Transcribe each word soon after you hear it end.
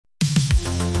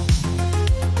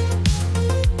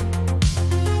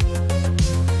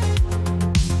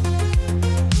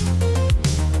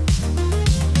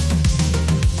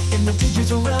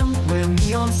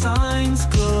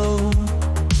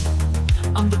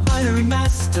binary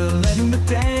master, letting the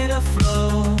data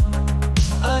flow.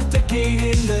 A decade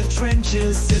in the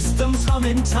trenches, systems hum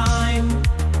in time.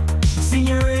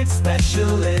 Senior id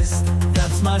specialist,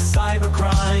 that's my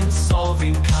cybercrime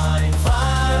solving kind.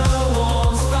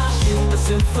 Firewalls flashing the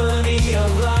symphony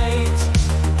of light,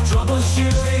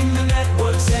 troubleshooting the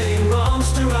network, setting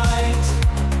wrongs to right.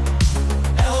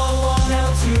 L1,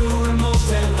 L2,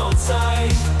 remote and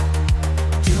on-site.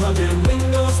 200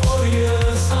 Windows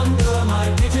warriors under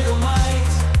my digital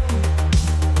might.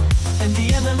 And the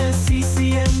MMS,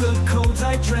 CCM, the codes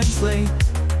I translate,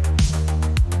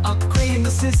 upgrading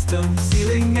the system,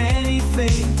 sealing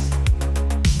anything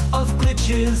of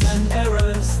glitches and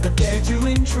errors that dare to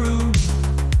intrude.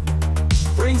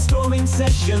 Brainstorming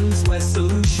sessions where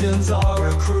solutions are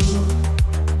accrued.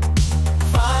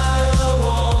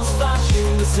 Firewalls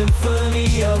flashing the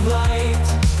symphony of light,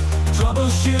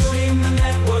 troubleshooting the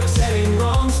network, setting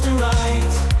wrongs to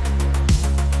right.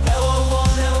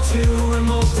 L1, L2,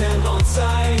 remote and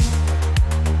on-site.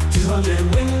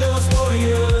 200 Windows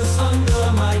warriors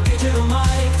under my digital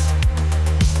might.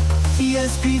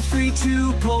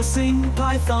 ESP32 pulsing,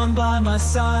 Python by my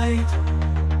side.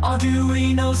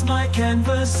 Arduino's my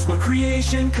canvas where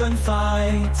creation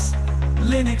confides.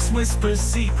 Linux whispers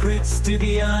secrets to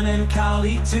Debian and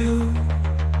Kali too.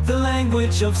 The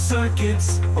language of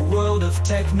circuits, a world of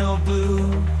techno blue.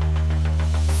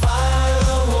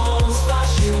 Firewalls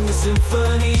flashing the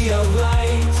symphony of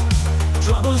light,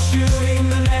 troubleshooting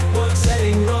the network,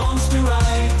 setting wrongs to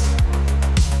right.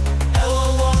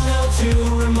 L1,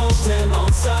 L2, remote and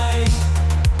on-site.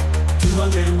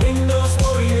 200 Windows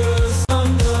warriors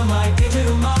under my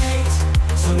digital might.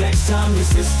 So next time your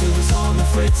system's on the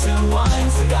fritz and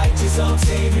winds, the guide to some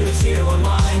saviors here.